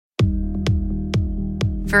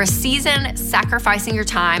For a season, sacrificing your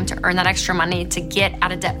time to earn that extra money to get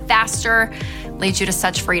out of debt faster leads you to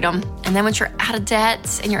such freedom. And then once you're out of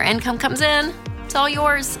debt and your income comes in, it's all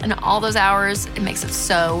yours. And all those hours, it makes it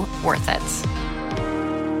so worth it.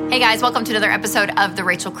 Hey guys, welcome to another episode of the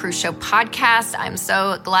Rachel Cruze Show podcast. I'm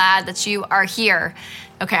so glad that you are here.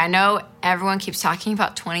 Okay, I know everyone keeps talking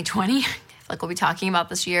about 2020. I feel like we'll be talking about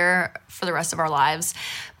this year for the rest of our lives.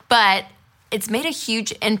 But it's made a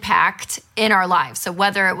huge impact in our lives. So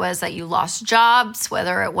whether it was that you lost jobs,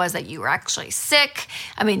 whether it was that you were actually sick,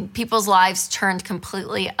 people's lives turned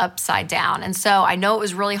completely upside down. And so I know it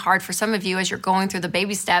was really hard for some of you as you're going through the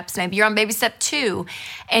baby steps. Maybe you're on baby step 2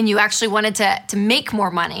 and you actually wanted to make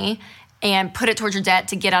more money and put it towards your debt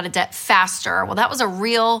to get out of debt faster. Well, that was a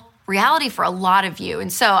real reality for a lot of you.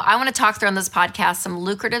 And so I want to talk through on this podcast some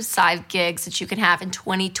lucrative side gigs that you can have in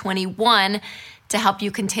 2021 to help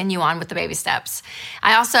you continue on with the baby steps.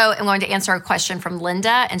 I also am going to answer a question from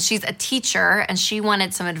Linda, and she's a teacher, and she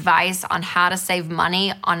wanted some advice on how to save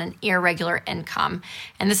money on an irregular income.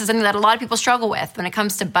 And this is something that a lot of people struggle with. When it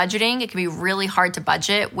comes to budgeting, it can be really hard to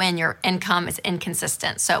budget when your income is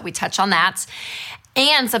inconsistent. So we touch on that.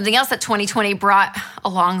 And something else that 2020 brought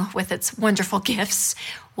along with its wonderful gifts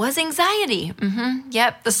was anxiety.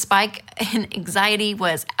 Yep, the spike in anxiety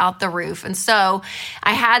was out the roof. And so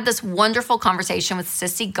I had this wonderful conversation with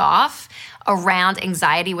Sissy Goff around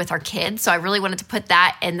anxiety with our kids. So I really wanted to put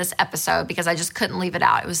that in this episode because I just couldn't leave it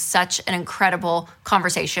out. It was such an incredible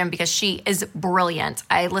conversation because she is brilliant.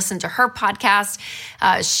 I listened to her podcast.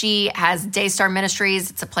 She has Daystar Ministries.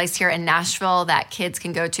 It's a place here in Nashville that kids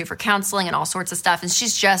can go to for counseling and all sorts of stuff. And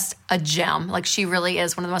she's just a gem. Like, she really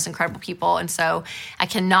is one of the most incredible people. And so I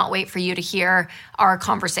cannot wait for you to hear our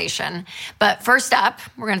conversation. But first up,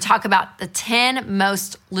 we're going to talk about the 10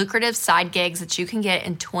 most lucrative side gigs that you can get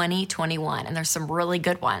in 2021. And there's some really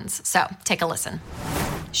good ones. So take a listen.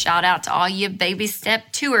 Shout out to all you baby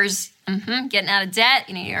step tours. Getting out of debt,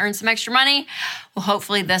 you need to earn some extra money. Well,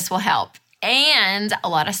 hopefully this will help. And a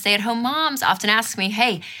lot of stay-at-home moms often ask me,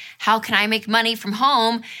 hey, how can I make money from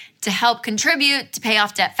home to help contribute to pay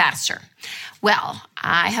off debt faster? Well,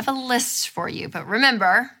 I have a list for you. But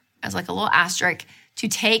remember, as like a little asterisk, to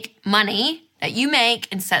take money that you make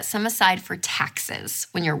and set some aside for taxes.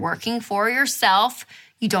 When you're working for yourself,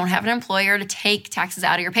 you don't have an employer to take taxes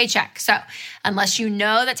out of your paycheck. So unless you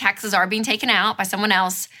know that taxes are being taken out by someone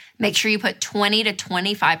else, make sure you put 20 to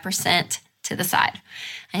 25% to the side.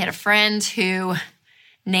 I had a friend who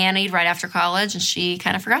nannied right after college, and she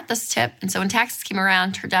kind of forgot this tip. And so when taxes came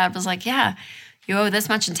around, her dad was like, yeah, you owe this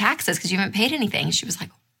much in taxes because you haven't paid anything. She was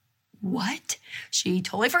like, what? She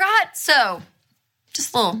totally forgot. So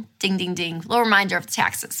just a little ding, ding, ding, little reminder of the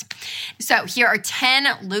taxes. So here are 10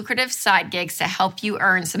 lucrative side gigs to help you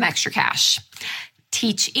earn some extra cash.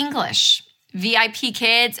 Teach English. VIP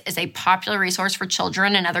Kids is a popular resource for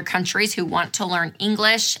children in other countries who want to learn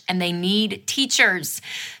English, and they need teachers.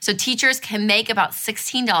 So teachers can make about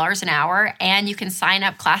 $16 an hour, and you can sign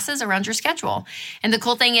up classes around your schedule. And the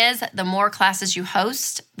cool thing is, the more classes you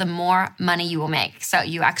host, the more money you will make. So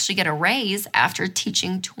you actually get a raise after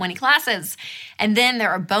teaching 20 classes. And then there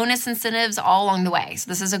are bonus incentives all along the way. So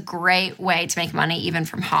this is a great way to make money even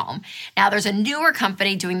from home. Now, there's a newer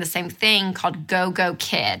company doing the same thing called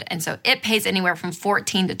GoGoKid. And so it pays anywhere from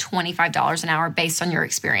 $14 to $25 an hour based on your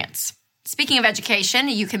experience. Speaking of education,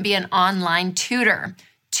 you can be an online tutor.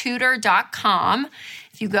 Tutor.com.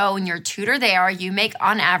 If you go and you're a tutor there, you make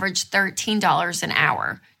on average $13 an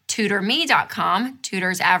hour. TutorMe.com,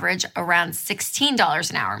 tutors average around $16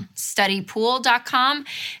 an hour. StudyPool.com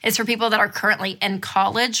is for people that are currently in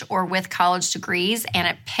college or with college degrees, and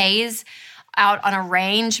it pays out on a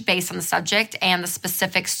range based on the subject and the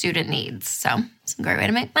specific student needs. So it's a great way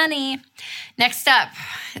to make money. Next up,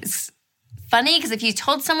 it's funny because if you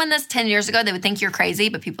told someone this 10 years ago, they would think you're crazy,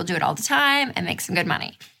 but people do it all the time and make some good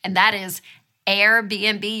money. And that is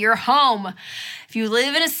Airbnb your home. If you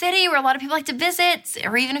live in a city where a lot of people like to visit,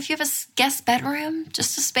 or even if you have a guest bedroom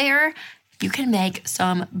just to spare, you can make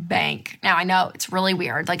some bank. Now, I know it's really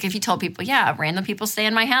weird. Like if you told people, yeah, random people stay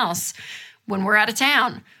in my house when we're out of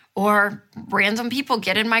town, or random people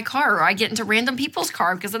get in my car, or I get into random people's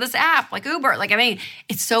car because of this app like Uber.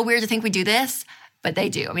 It's so weird to think we do this, but they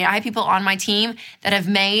do. I have people on my team that have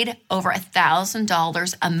made over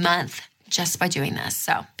 $1,000 a month just by doing this.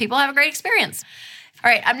 So people have a great experience. All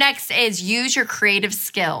right, up next is use your creative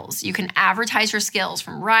skills. You can advertise your skills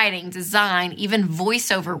from writing, design, even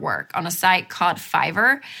voiceover work on a site called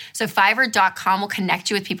Fiverr. So Fiverr.com will connect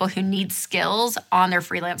you with people who need skills on their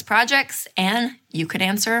freelance projects, and you could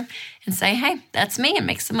answer and say, hey, that's me, and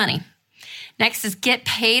make some money. Next is get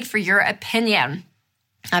paid for your opinion.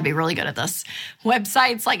 I'd be really good at this.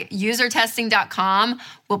 Websites like usertesting.com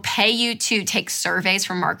will pay you to take surveys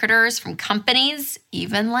from marketers, from companies,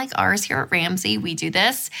 even like ours here at Ramsey. We do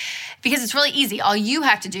this because it's really easy. All you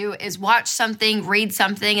have to do is watch something, read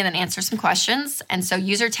something, and then answer some questions. And so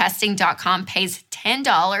usertesting.com pays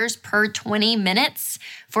 $10 per 20 minutes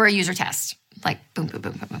for a user test. Like boom, boom,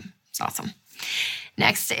 boom, boom, boom. It's awesome.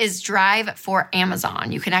 Next is Drive for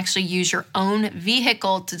Amazon. You can actually use your own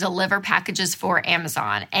vehicle to deliver packages for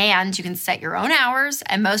Amazon, and you can set your own hours,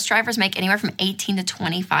 and most drivers make anywhere from $18 to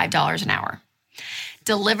 $25 an hour.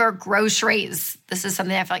 Deliver groceries. This is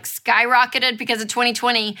something I feel like skyrocketed because of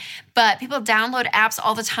 2020, but people download apps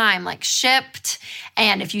all the time like Shipt,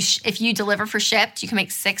 and if you deliver for Shipt, you can make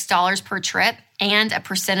 $6 per trip and a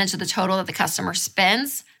percentage of the total that the customer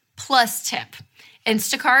spends plus tip.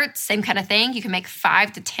 Instacart, same kind of thing. You can make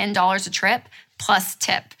 $5 to $10 a trip plus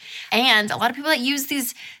tip. And a lot of people that use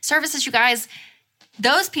these services, you guys,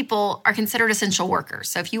 those people are considered essential workers.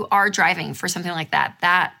 So if you are driving for something like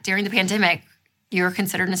that during the pandemic, you're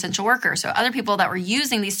considered an essential worker. So other people that were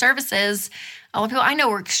using these services, a lot of people I know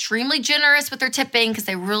were extremely generous with their tipping because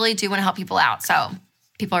they really do want to help people out. So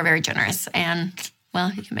people are very generous, and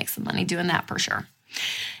well, you can make some money doing that for sure.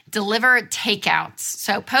 Deliver takeouts.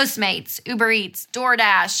 So Postmates, Uber Eats,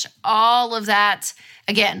 DoorDash, all of that.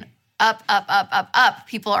 Again, up.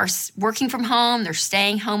 People are working from home. They're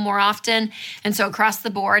staying home more often. And so across the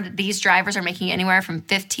board, these drivers are making anywhere from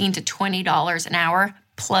 $15 to $20 an hour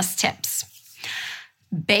plus tips.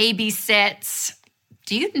 Babysits.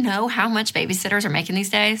 Do you know how much babysitters are making these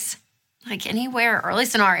days? Like anywhere, or at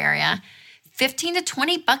least in our area. $15 to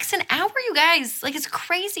 $20 an hour, you guys. Like, it's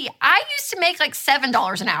crazy. I used to make like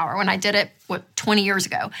 $7 an hour when I did it, 20 years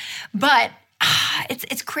ago. But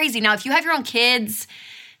it's crazy. Now, if you have your own kids,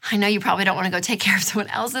 I know you probably don't want to go take care of someone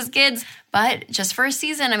else's kids, but just for a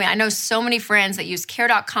season. I mean, I know so many friends that use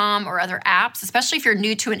care.com or other apps, especially if you're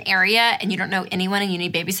new to an area and you don't know anyone and you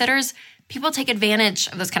need babysitters. People take advantage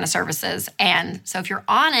of those kind of services. And so if you're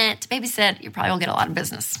on it to babysit, you probably will get a lot of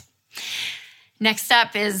business. Next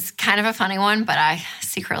up is kind of a funny one, but I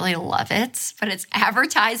secretly love it. But it's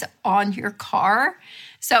advertise on your car.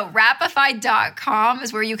 So Wrapify.com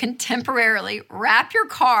is where you can temporarily wrap your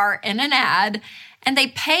car in an ad, and they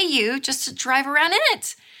pay you just to drive around in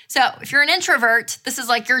it. So if you're an introvert, this is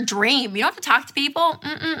like your dream. You don't have to talk to people.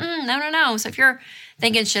 No. So if you're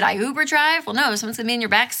thinking, should I Uber drive? Well, no, someone's going to be in your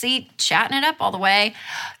back seat chatting it up all the way.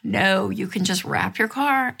 No, you can just wrap your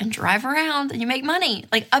car and drive around and you make money,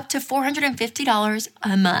 like up to $450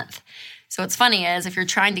 a month. So what's funny is if you're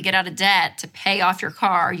trying to get out of debt to pay off your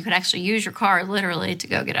car, you could actually use your car literally to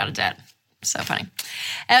go get out of debt. So funny.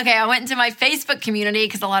 Okay, I went into my Facebook community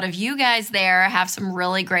because a lot of you guys there have some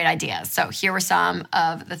really great ideas. So here were some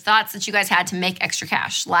of the thoughts that you guys had to make extra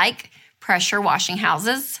cash, like pressure washing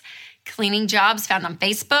houses, cleaning jobs found on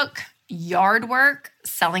Facebook, yard work,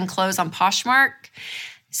 selling clothes on Poshmark,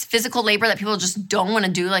 physical labor that people just don't want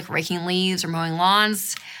to do, like raking leaves or mowing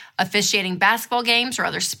lawns, officiating basketball games or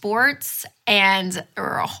other sports, and there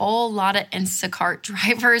are a whole lot of Instacart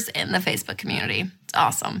drivers in the Facebook community. It's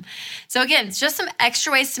awesome. So again, it's just some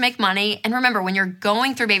extra ways to make money. And remember, when you're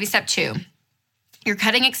going through baby step 2, you're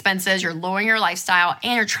cutting expenses, you're lowering your lifestyle,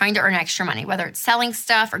 and you're trying to earn extra money, whether it's selling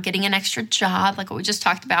stuff or getting an extra job, like what we just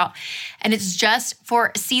talked about. And it's just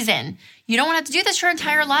for a season. You don't want to have to do this your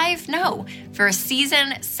entire life. No. For a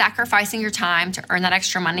season, sacrificing your time to earn that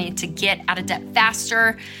extra money to get out of debt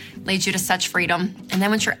faster leads you to such freedom. And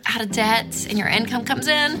then once you're out of debt and your income comes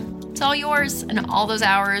in, it's all yours. And all those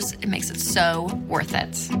hours, it makes it so worth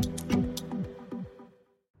it.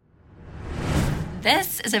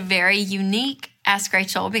 This is a very unique Ask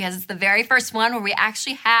Rachel because it's the very first one where we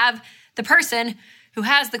actually have the person who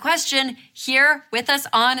has the question here with us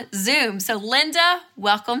on Zoom. So Linda,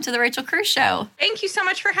 welcome to the Rachel Cruze Show. Thank you so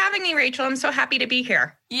much for having me, Rachel. I'm so happy to be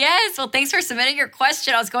here. Yes, well, thanks for submitting your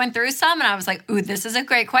question. I was going through some and I was like, ooh, this is a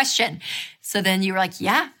great question. So then you were like,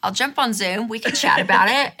 yeah, I'll jump on Zoom. We can chat about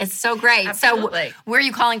it. It's so great. Absolutely. So where are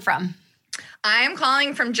you calling from? I'm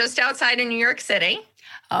calling from just outside of New York City.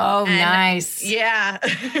 Oh, nice. Yeah,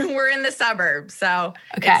 we're in the suburbs. So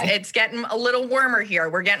it's getting a little warmer here.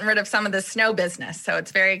 We're getting rid of some of the snow business. So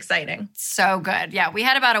it's very exciting. So good. Yeah, we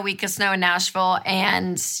had about a week of snow in Nashville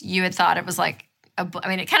and you had thought it was like,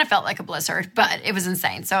 it kind of felt like a blizzard, but it was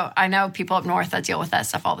insane. So I know people up north that deal with that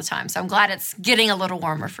stuff all the time. So I'm glad it's getting a little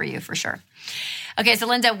warmer for you for sure. Okay, so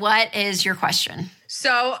Linda, what is your question?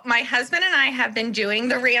 So my husband and I have been doing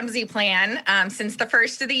the Ramsey plan since the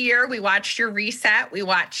first of the year. We watched your reset. We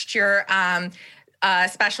watched your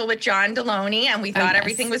special with John Deloney, and we thought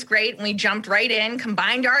everything was great. And we jumped right in,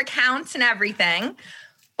 combined our accounts and everything.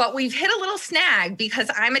 But we've hit a little snag because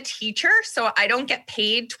I'm a teacher, so I don't get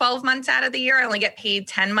paid 12 months out of the year. I only get paid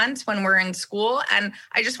 10 months when we're in school. And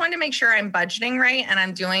I just wanted to make sure I'm budgeting right and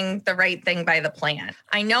I'm doing the right thing by the plan.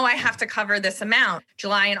 I know I have to cover this amount,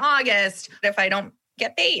 July and August, if I don't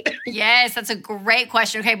get paid. Yes, that's a great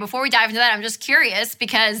question. Okay, before we dive into that, I'm just curious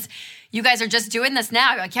because you guys are just doing this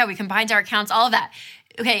now. You're like, yeah, we combined our accounts, all of that.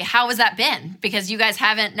 Okay, how has that been? Because you guys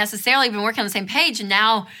haven't necessarily been working on the same page and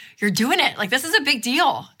now you're doing it. Like, this is a big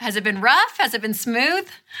deal. Has it been rough? Has it been smooth?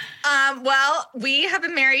 Well, we have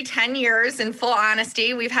been married 10 years in full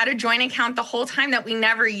honesty. We've had a joint account the whole time that we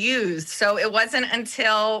never used. So it wasn't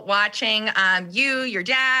until watching you, your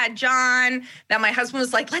dad, John, that my husband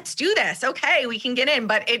was like, let's do this. Okay, we can get in.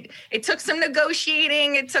 But it took some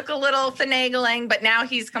negotiating. It took a little finagling, but now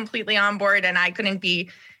he's completely on board and I couldn't be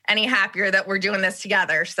any happier that we're doing this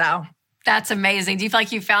together. So that's amazing. Do you feel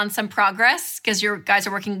like you found some progress because your guys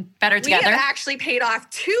are working better together? We have actually paid off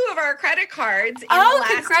 2 of our credit cards in the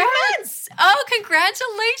last 2 months. Oh,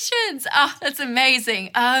 congratulations. Oh, that's amazing.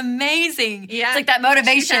 Amazing. Yeah. It's like that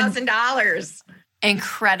motivation. $2,000.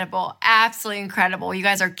 Incredible. Absolutely incredible. You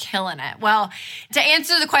guys are killing it. Well, to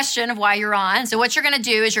answer the question of why you're on, so what you're going to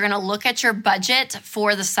do is you're going to look at your budget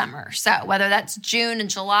for the summer. So whether that's June and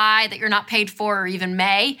July that you're not paid for or even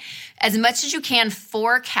May, as much as you can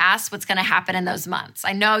forecast what's going to happen in those months.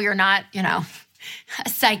 I know you're not, a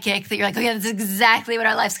psychic that you're like, oh yeah, that's exactly what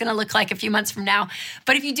our life's going to look like a few months from now.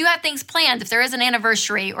 But if you do have things planned, if there is an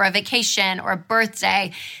anniversary or a vacation or a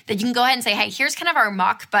birthday, then you can go ahead and say, hey, here's kind of our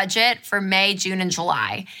mock budget for May, June, and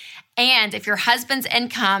July. And if your husband's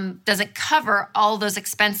income doesn't cover all those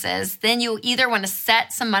expenses, then you either want to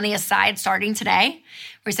set some money aside starting today,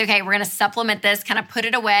 where you say, okay, we're going to supplement this, kind of put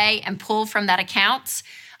it away and pull from that account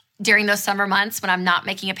during those summer months when I'm not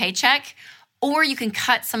making a paycheck. Or you can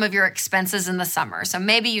cut some of your expenses in the summer. So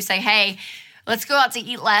maybe you say, hey, let's go out to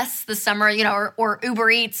eat less this summer, or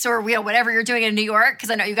Uber Eats or whatever you're doing in New York,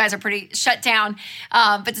 because I know you guys are pretty shut down.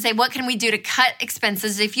 But to say, what can we do to cut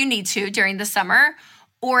expenses if you need to during the summer?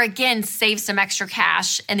 Or again, save some extra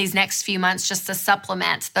cash in these next few months just to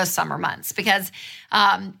supplement those summer months. Because,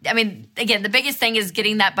 again, the biggest thing is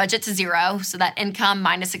getting that budget to zero. So that income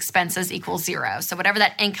minus expenses equals zero. So whatever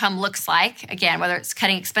that income looks like, again, whether it's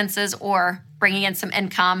cutting expenses or bringing in some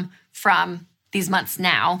income from these months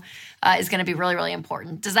now, is going to be really, really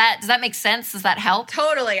important. Does that make sense? Does that help?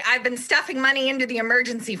 Totally. I've been stuffing money into the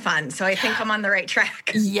emergency fund, so I think I'm on the right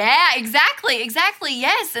track. Yeah, exactly.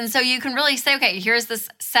 Yes. And so you can really say, okay, here's this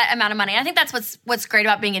set amount of money. And I think that's what's great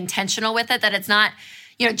about being intentional with it, that it's not,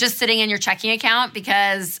 just sitting in your checking account,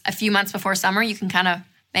 because a few months before summer, you can kind of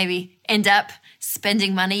maybe end up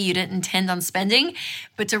spending money you didn't intend on spending,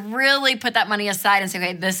 but to really put that money aside and say,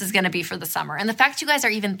 okay, this is going to be for the summer. And the fact you guys are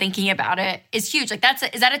even thinking about it is huge. Like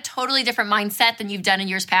is that a totally different mindset than you've done in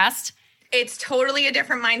years past? It's totally a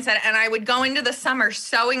different mindset. And I would go into the summer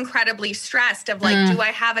so incredibly stressed of like, do I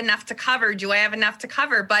have enough to cover? Do I have enough to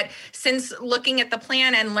cover? But since looking at the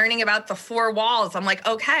plan and learning about the 4 walls, I'm like,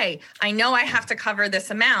 okay, I know I have to cover this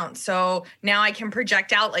amount. So now I can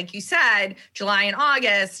project out, like you said, July and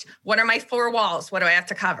August. What are my 4 walls? What do I have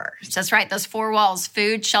to cover? That's right. Those 4 walls: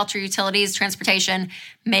 food, shelter, utilities, transportation,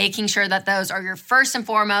 making sure that those are your first and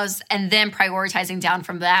foremost, and then prioritizing down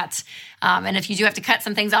from that. And if you do have to cut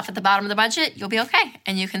some things off at the bottom of the budget, you'll be okay.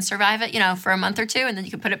 And you can survive it, for a month or 2, and then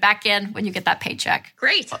you can put it back in when you get that paycheck.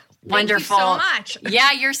 Great. Wonderful. Thank you so much.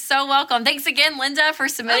 Yeah, you're so welcome. Thanks again, Linda, for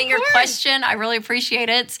submitting your question. I really appreciate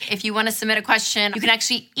it. If you want to submit a question, you can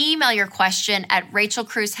actually email your question at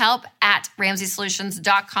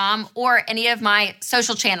rachelcruzhelp@ramseysolutions.com or any of my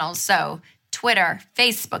social channels. So Twitter,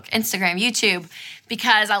 Facebook, Instagram, YouTube,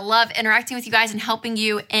 because I love interacting with you guys and helping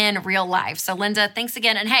you in real life. So Linda, thanks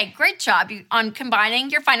again. And hey, great job on combining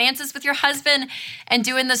your finances with your husband and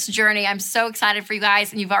doing this journey. I'm so excited for you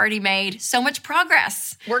guys, and you've already made so much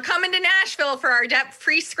progress. We're coming to Nashville for our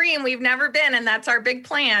debt-free scream. We've never been, and that's our big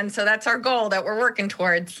plan. So that's our goal that we're working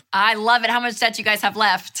towards. I love it. How much debt do you guys have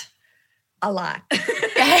left? A lot. We did a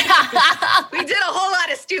whole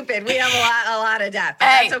lot of stupid. We have a lot of debt. But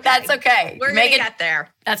hey, that's okay. We're going to get there.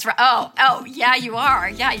 That's right. Oh, yeah, you are.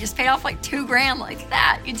 Yeah, you just paid off like $2,000 like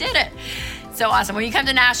that. You did it. So awesome. When you come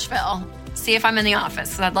to Nashville, see if I'm in the office,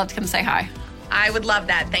 because I'd love to come say hi. I would love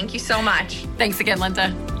that. Thank you so much. Thanks again,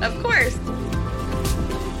 Linda. Of course.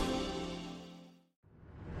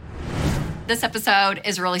 This episode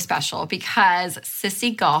is really special because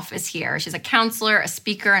Sissy Goff is here. She's a counselor, a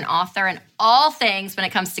speaker, an author, and all things when it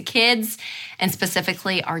comes to kids and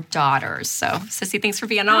specifically our daughters. So, Sissy, thanks for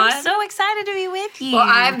being on. I'm so excited to be with you. Well,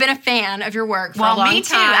 I've been a fan of your work for a long time. Me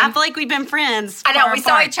too. I feel like we've been friends. I know. We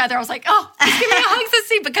saw each other. I was like, oh, just give me a hug,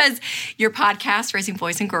 Sissy, because your podcast, Raising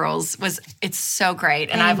Boys and Girls, it's so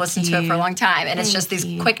great. And I've listened to it for a long time. And it's just these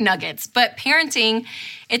quick nuggets. But parenting,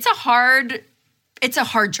 it's a hard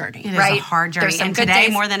journey, right? It is a hard journey, There's some and good today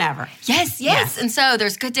days. more than ever. Yes. And so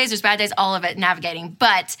there's good days, there's bad days, all of it, navigating.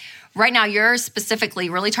 But right now you're specifically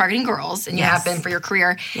really targeting girls, and you have been for your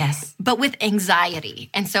career. Yes. But with anxiety.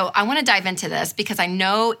 And so I want to dive into this because I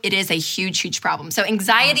know it is a huge, huge problem. So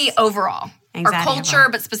anxiety overall, our culture,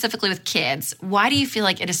 but specifically with kids. Why do you feel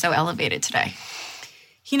like it is so elevated today?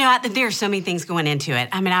 You know, there are so many things going into it.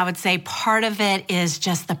 I mean, I would say part of it is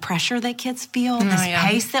just the pressure that kids feel, this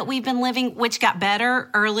pace that we've been living, which got better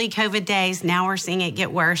early COVID days. Now we're seeing it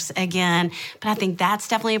get worse again. But I think that's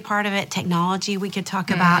definitely a part of it. Technology we could talk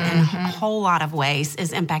about in a whole lot of ways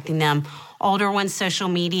is impacting them. Older ones, social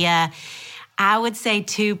media. I would say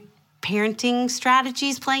too, parenting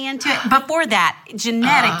strategies play into it. Before that,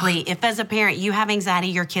 genetically, if as a parent you have anxiety,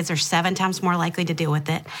 your kids are 7 times more likely to deal with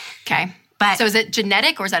it. Okay. But so is it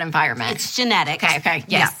genetic or is that environment? It's genetic. Okay, yes.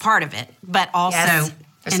 Yeah, part of it, but also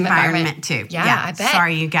environment too. Yeah, I bet.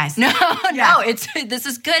 Sorry, you guys. No, this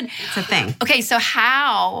is good. It's a thing. Okay, so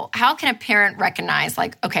how can a parent recognize,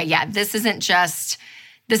 like, okay, this is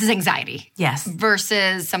anxiety. Yes.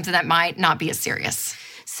 Versus something that might not be as serious.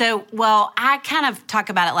 So, well, I kind of talk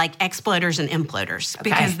about it like exploders and imploders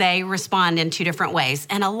because they respond in 2 different ways.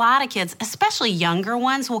 And a lot of kids, especially younger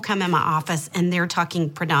ones, will come in my office and they're talking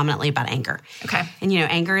predominantly about anger. Okay. And,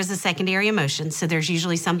 anger is a secondary emotion, so there's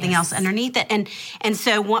usually something else underneath it. And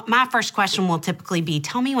so my first question will typically be,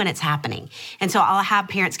 tell me when it's happening. And so I'll have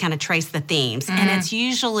parents kind of trace the themes. And it's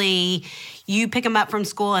usually you pick them up from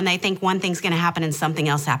school and they think one thing's going to happen and something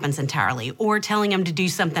else happens entirely, or telling them to do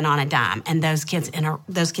something on a dime and those kids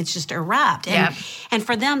just erupt. And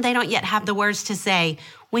for them, they don't yet have the words to say,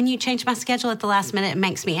 when you change my schedule at the last minute, it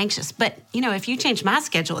makes me anxious. But, if you change my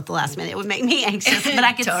schedule at the last minute, it would make me anxious, but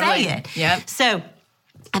I could say it. Yep. So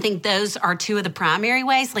I think those are 2 of the primary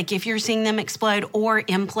ways, like if you're seeing them explode or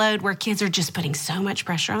implode, where kids are just putting so much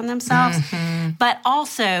pressure on themselves. But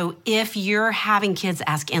also if you're having kids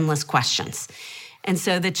ask endless questions. And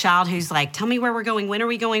so the child who's like, tell me where we're going, when are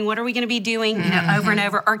we going, what are we going to be doing, over and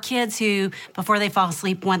over, or kids who, before they fall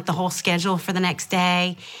asleep, want the whole schedule for the next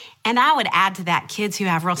day. And I would add to that kids who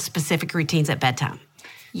have real specific routines at bedtime.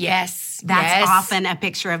 Yes. That's often a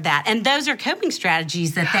picture of that. And those are coping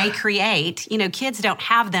strategies that they create. Kids don't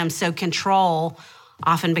have them, so control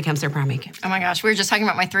often becomes their primary concern. Oh my gosh, we were just talking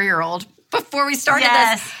about my 3-year-old before we started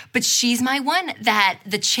this. But she's my one that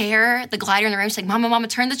the chair, the glider in the room, she's like, Mama,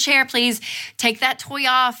 turn the chair, please. Take that toy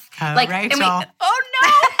off. Oh, Rachel. And we kind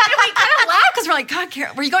of laugh because we're like, God,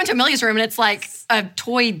 Kara, were you going to Amelia's room and it's like a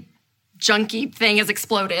toy junky thing has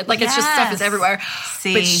exploded. Like it's just stuff is everywhere.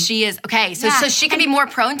 See. But she is, so she can be more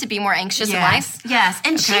prone to be more anxious in life? Yes,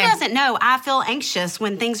 and she doesn't know. I feel anxious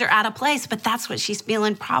when things are out of place, but that's what she's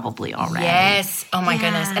feeling probably already. Yes. Oh my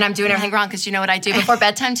goodness. And I'm doing everything wrong because you know what I do before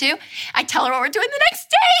bedtime too? I tell her what we're doing the next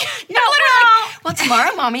day. Literally. Well,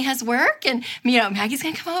 tomorrow Mommy has work and, Maggie's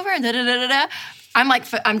going to come over and da-da-da-da-da. I'm like,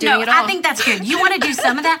 I'm doing it all. I think that's good. You want to do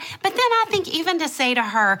some of that. But then I think even to say to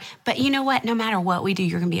her, but you know what? No matter what we do,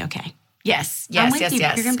 you're going to be okay. Yes. I'm with you.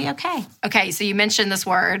 You're going to be okay. Okay, so you mentioned this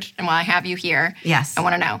word, and while I have you here, I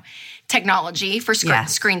want to know. Technology for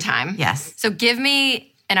screen time. Yes. So give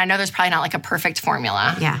me, and I know there's probably not like a perfect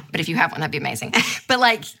formula. Yeah. But if you have one, that'd be amazing. But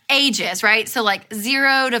like ages, right? So like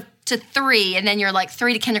 0 to 3, and then you're like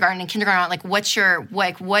 3 to kindergarten, and kindergarten, like what's your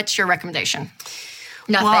recommendation?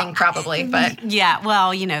 Nothing, probably, but. Yeah,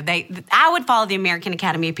 well, I would follow the American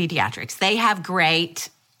Academy of Pediatrics. They have great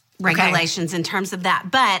regulations in terms of that.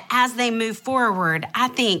 But as they move forward, I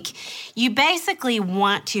think you basically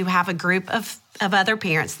want to have a group of other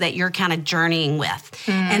parents that you're kind of journeying with.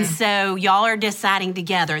 And so y'all are deciding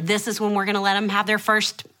together, this is when we're going to let them have their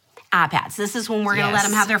first iPads. This is when we're going to let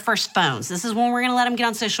them have their first phones. This is when we're going to let them get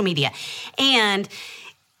on social media. And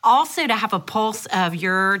also to have a pulse of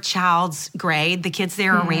your child's grade, the kids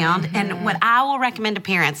they're around. And what I will recommend to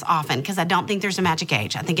parents often, because I don't think there's a magic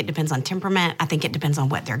age. I think it depends on temperament. I think it depends on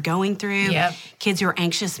what they're going through. Yep. Kids who are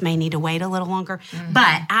anxious may need to wait a little longer.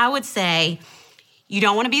 But I would say you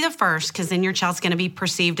don't want to be the first, because then your child's going to be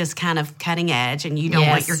perceived as kind of cutting edge, and you don't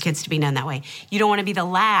want your kids to be known that way. You don't want to be the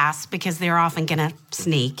last, because they're often going to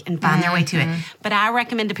sneak and find their way to it. But I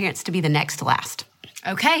recommend to parents to be the next to last.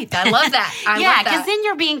 Okay, I love that. I love that. Because then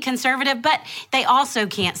you're being conservative, but they also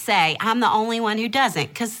can't say, I'm the only one who doesn't,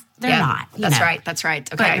 because they're not. That's right.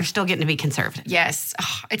 Okay. But you're still getting to be conservative. Yes.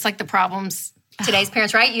 Oh, it's like the problems today's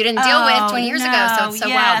parents, right? You didn't deal with 20 years ago, so it's so wild.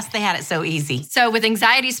 Yes, they had it so easy. So with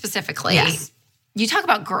anxiety specifically, Yes. you talk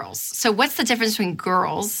about girls. So what's the difference between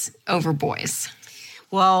girls over boys?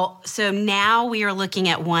 Well, so now we are looking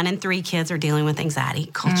at 1 in 3 kids are dealing with anxiety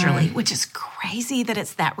culturally, which is crazy that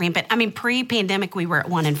it's that rampant. I mean, pre-pandemic, we were at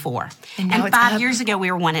 1 in 4. And now it's 5 up. years ago,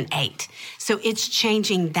 we were 1 in 8. So it's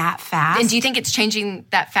changing that fast. And do you think it's changing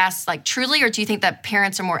that fast, like truly, or do you think that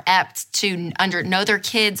parents are more apt to know their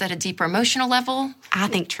kids at a deeper emotional level? I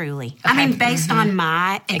think truly. I mean, based on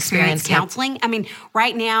my experience yeah. counseling, I mean,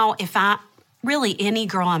 right now, really any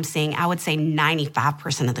girl I'm seeing, I would say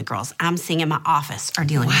 95% of the girls I'm seeing in my office are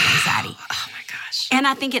dealing with anxiety. Oh my gosh. And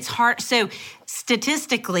I think it's hard. So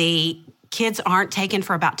statistically, kids aren't taken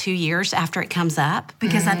for about 2 years after it comes up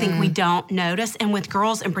because I think we don't notice. And with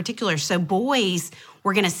girls in particular, so boys,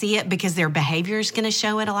 we're going to see it because their behavior is going to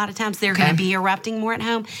show it a lot of times. They're going to be erupting more at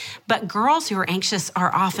home. But girls who are anxious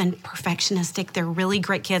are often perfectionistic. They're really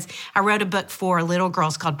great kids. I wrote a book for little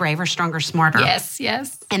girls called Braver, Stronger, Smarter. Yes.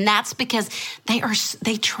 And that's because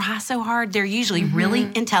they try so hard. They're usually really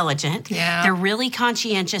intelligent. Yeah. They're really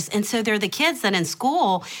conscientious. And so they're the kids that in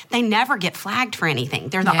school, they never get flagged for anything.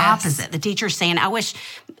 They're the opposite. The teacher's saying, I wish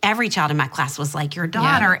every child in my class was like your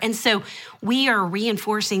daughter. And so we are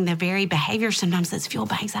reinforcing the very behavior sometimes that's fueled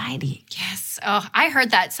by anxiety. Yes. Oh, I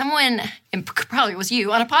heard that. Someone, and probably it was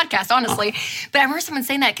you on a podcast, honestly, but I remember someone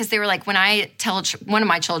saying that because they were like, when I tell one of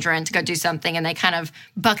my children to go do something and they kind of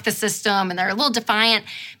buck the system and they're a little defiant,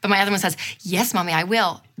 but my other one says, yes, mommy, I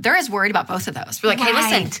will. They're as worried about both of those. We're like, hey,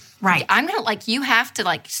 listen, I'm going to you have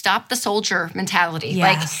to stop the soldier mentality.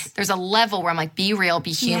 Yes. Like there's a level where I'm like, be real,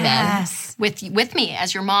 be human with me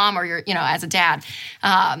as your mom or your, as a dad.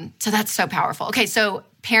 So that's so powerful. Okay. So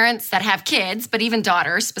parents that have kids, but even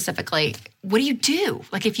daughters specifically, what do you do?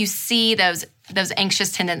 Like if you see those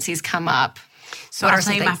anxious tendencies come up? So I'll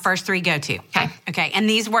tell you my first 3 go-to. Okay. And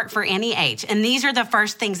these work for any age. And these are the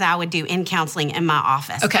first things I would do in counseling in my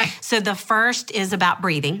office. Okay. So the first is about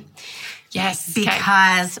breathing. Yes.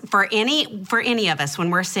 Because for any of us,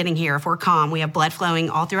 when we're sitting here, if we're calm, we have blood flowing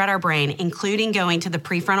all throughout our brain, including going to the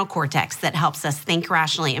prefrontal cortex that helps us think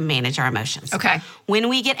rationally and manage our emotions. Okay. When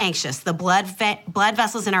we get anxious, the blood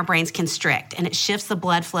vessels in our brains constrict, and it shifts the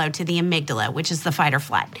blood flow to the amygdala, which is the fight or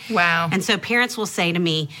flight. Wow. And so parents will say to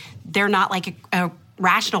me, they're not like a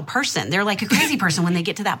rational person. They're like a crazy person when they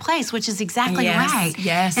get to that place, which is exactly right.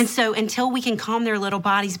 Yes. And so until we can calm their little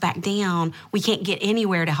bodies back down, we can't get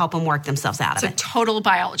anywhere to help them work themselves out of it. So total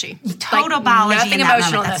biology. Total biology. Nothing in that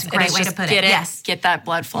emotional. moment. That's a great way to put it. Yes. Get that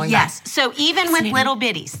blood flowing back. So even with little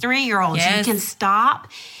bitties, 3-year-olds, you can stop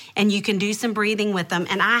and you can do some breathing with them.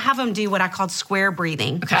 And I have them do what I call square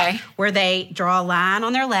breathing. Okay. Where they draw a line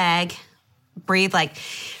on their leg, breathe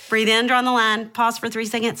in, drawing the line, pause for 3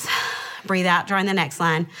 seconds. Breathe out, drawing the next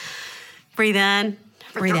line. Breathe in,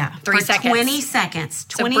 breathe out. 3 seconds. 20 seconds.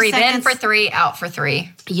 So breathe in for 3, out for 3.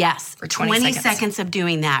 Yes. For 20 seconds of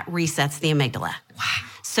doing that resets the amygdala. Wow.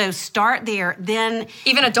 So start there, then...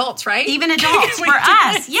 Even adults, right? Even adults, for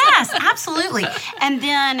us. Yes, absolutely. And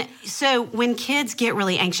then, so when kids get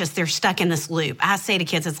really anxious, they're stuck in this loop. I say to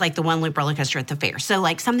kids, it's like the one loop roller coaster at the fair. So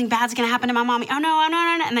like something bad's going to happen to my mommy. Oh, no.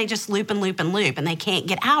 And they just loop and loop and loop, and they can't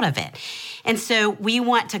get out of it. And so we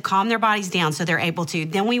want to calm their bodies down so they're able to.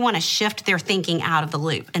 Then we want to shift their thinking out of the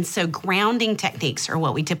loop. And so grounding techniques are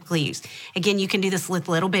what we typically use. Again, you can do this with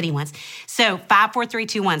little bitty ones. So 5, 4, 3,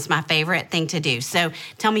 2, 1 is my favorite thing to do. So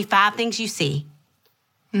tell me 5 things you see.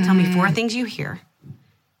 Tell me 4 things you hear.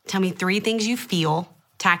 Tell me 3 things you feel,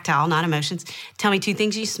 tactile, not emotions. Tell me 2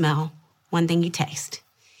 things you smell, 1 thing you taste.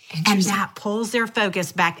 And that pulls their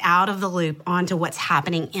focus back out of the loop onto what's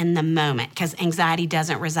happening in the moment, because anxiety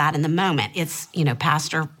doesn't reside in the moment. It's,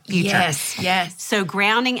 past or future. Yes. So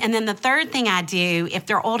grounding. And then the third thing I do, if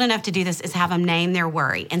they're old enough to do this, is have them name their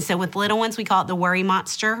worry. And so with little ones, we call it the worry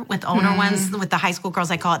monster. With older ones, with the high school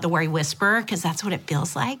girls, I call it the worry whisperer, because that's what it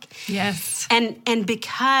feels like. Yes. And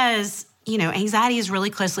because... anxiety is really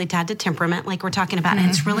closely tied to temperament, like we're talking about, and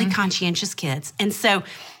it's really conscientious kids. And so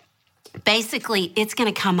basically, it's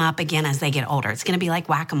going to come up again as they get older. It's going to be like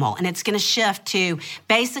whack-a-mole, and it's going to shift to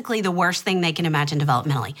basically the worst thing they can imagine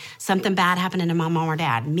developmentally. Something bad happening to my mom or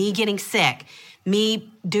dad, me getting sick,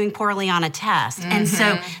 me doing poorly on a test. And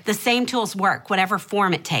so the same tools work, whatever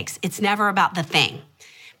form it takes. It's never about the thing,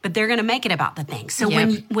 but they're going to make it about the thing. So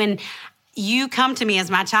when you come to me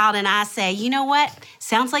as my child and I say, you know what?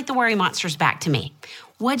 Sounds like the worry monster's back to me.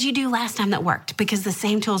 What'd you do last time that worked? Because the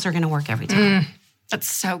same tools are going to work every time. That's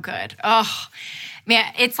so good. Oh,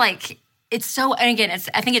 man, it's like it's so, and again,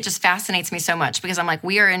 I think it just fascinates me so much because I'm like,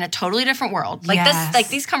 we are in a totally different world. Like Yes.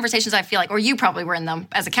 these conversations, I feel like, or you probably were in them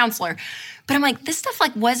as a counselor, but I'm like, this stuff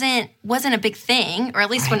like wasn't a big thing, or at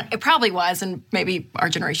least when it probably was, and maybe our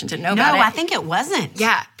generation didn't know about it. No, I think it wasn't.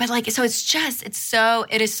 Yeah, but like, so it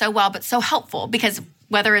is so well, but so helpful because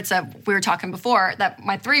whether it's we were talking before that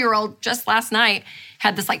my 3-year-old just last night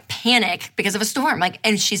had this like panic because of a storm, like,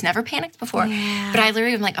 and she's never panicked before. Yeah. But I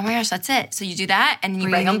literally am like, oh my gosh, that's it. So you do that, and you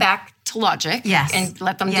bring them back to logic, Yes. and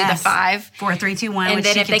let them do the 5, 4, 3, 2, 1. and which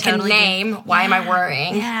then she if they can totally name why am I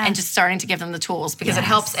worrying, Yeah. and just starting to give them the tools because it Yes.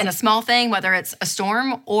 helps in a small thing, whether it's a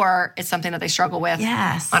storm or it's something that they struggle with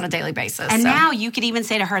Yes. on a daily basis. And So- now you could even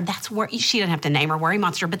say to her, "That's worry." She didn't have to name her worry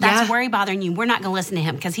monster, but that's Yeah. worry bothering you. We're not going to listen to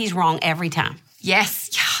him because he's wrong every time. Yes,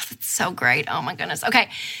 yeah, that's so great. Oh my goodness. Okay,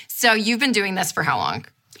 so you've been doing this for how long?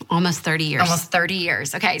 Almost 30 years. Almost 30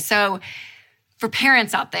 years. Okay, so for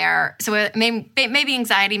parents out there, so it maybe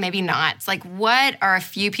anxiety, maybe not. It's like, what are a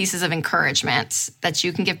few pieces of encouragement that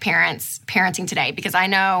you can give parents parenting today? Because I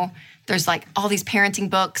know there's like all these parenting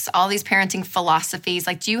books, all these parenting philosophies.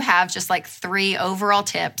 Like, do you have just like 3 overall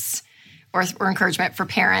tips or encouragement for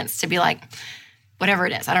parents to be like, whatever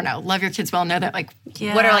it is, I don't know, love your kids well, know that, like,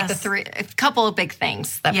 what are like a couple of big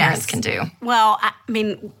things that parents can do? Well, I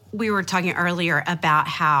mean, we were talking earlier about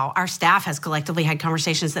how our staff has collectively had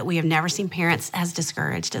conversations that we have never seen parents as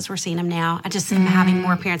discouraged as we're seeing them now. I just am having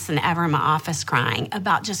more parents than ever in my office crying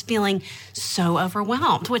about just feeling so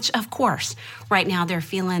overwhelmed, which of course, right now they're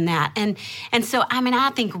feeling that. And so, I mean, I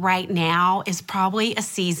think right now is probably a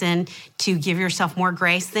season to give yourself more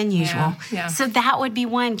grace than usual. Yeah. So that would be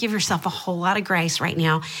 1, give yourself a whole lot of grace right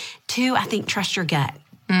now. 2, I think trust your gut.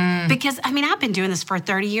 Because, I mean, I've been doing this for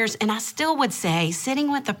 30 years, and I still would say,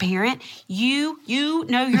 sitting with a parent, you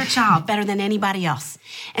know your child better than anybody else.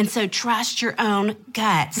 And so trust your own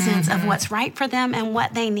gut sense of what's right for them and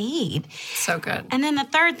what they need. So good. And then the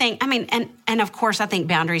third thing, I mean, and of course, I think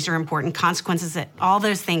boundaries are important, consequences, all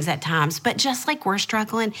those things at times. But just like we're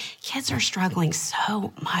struggling, kids are struggling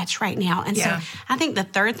so much right now. And so I think the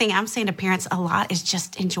third thing I'm saying to parents a lot is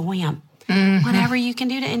just enjoy them. Whatever you can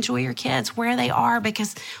do to enjoy your kids where they are,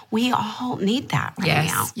 because we all need that right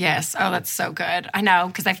now. Yes. Oh, that's so good. I know,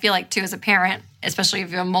 because I feel like, too, as a parent, especially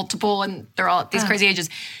if you have multiple and they're all at these crazy ages,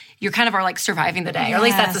 you're kind of are like surviving the day. Or at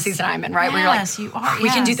least that's the season I'm in, right? Where you're like, you are. We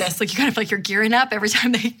can do this. Like, you kind of like you're gearing up every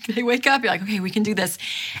time they wake up. You're like, okay, we can do this.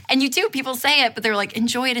 And you do. People say it, but they're like,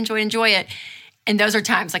 enjoy it, enjoy it, enjoy it. And those are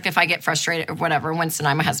times, like if I get frustrated or whatever, Winston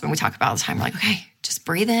and I, my husband, we talk about all the time. We're like, okay, just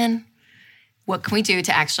breathe in. What can we do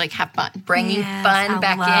to actually have fun? Bringing fun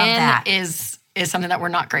back in is something that we're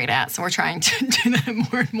not great at. So we're trying to do that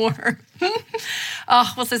more and more.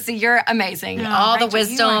 Oh, well, Sissy, you're amazing. All Rachel, the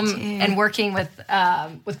wisdom and working with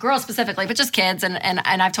girls specifically, but just kids. And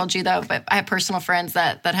I've told you, though, but I have personal friends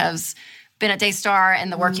that has been at Daystar,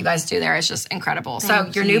 and the work you guys do there is just incredible.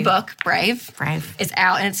 Thank your you. new book, Brave, is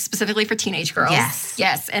out, and it's specifically for teenage girls.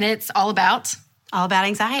 Yes. And it's all about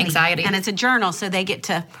anxiety. And it's a journal, so they get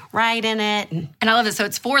to write in it. And I love it. So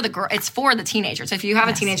it's for the girl. It's for the teenager. So if you have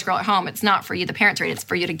a teenage girl at home, it's not for you, the parent, to read. It's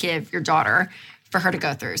for you to give your daughter, for her to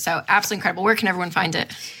go through. So absolutely incredible. Where can everyone find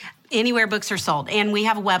it? Anywhere books are sold. And we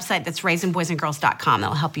have a website that's raisingboysandgirls.com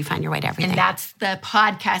that'll help you find your way to everything. And that's the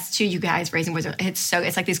podcast too, you guys, Raising Boys. It's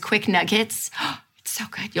like these quick nuggets. It's so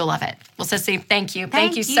good. You'll love it. Well, Sissy, thank you.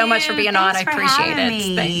 Thank you so much for being on. I appreciate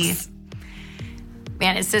it. Thanks.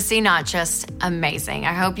 Man, is Sissy not just amazing?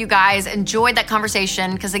 I hope you guys enjoyed that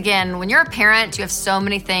conversation, because again, when you're a parent, you have so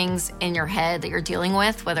many things in your head that you're dealing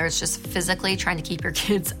with, whether it's just physically trying to keep your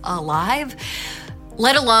kids alive,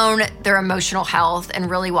 let alone their emotional health, and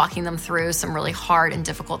really walking them through some really hard and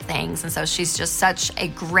difficult things. And so she's just such a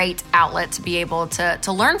great outlet to be able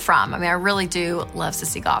to learn from. I mean, I really do love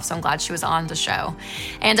Sissy Goff, so I'm glad she was on the show.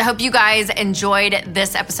 And I hope you guys enjoyed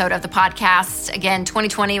this episode of the podcast. Again,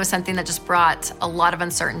 2020 was something that just brought a lot of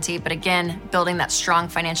uncertainty, but again, building that strong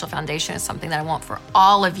financial foundation is something that I want for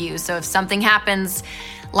all of you. So if something happens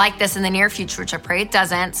like this in the near future, which I pray it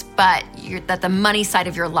doesn't, but that the money side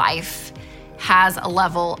of your life has a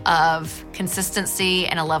level of consistency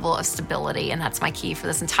and a level of stability. And that's my key for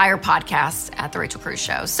this entire podcast at The Rachel Cruze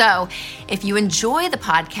Show. So if you enjoy the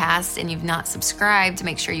podcast and you've not subscribed,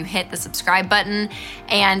 make sure you hit the subscribe button.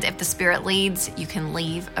 And if the Spirit leads, you can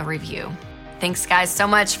leave a review. Thanks, guys, so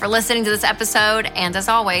much for listening to this episode. And as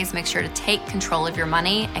always, make sure to take control of your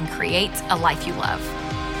money and create a life you love.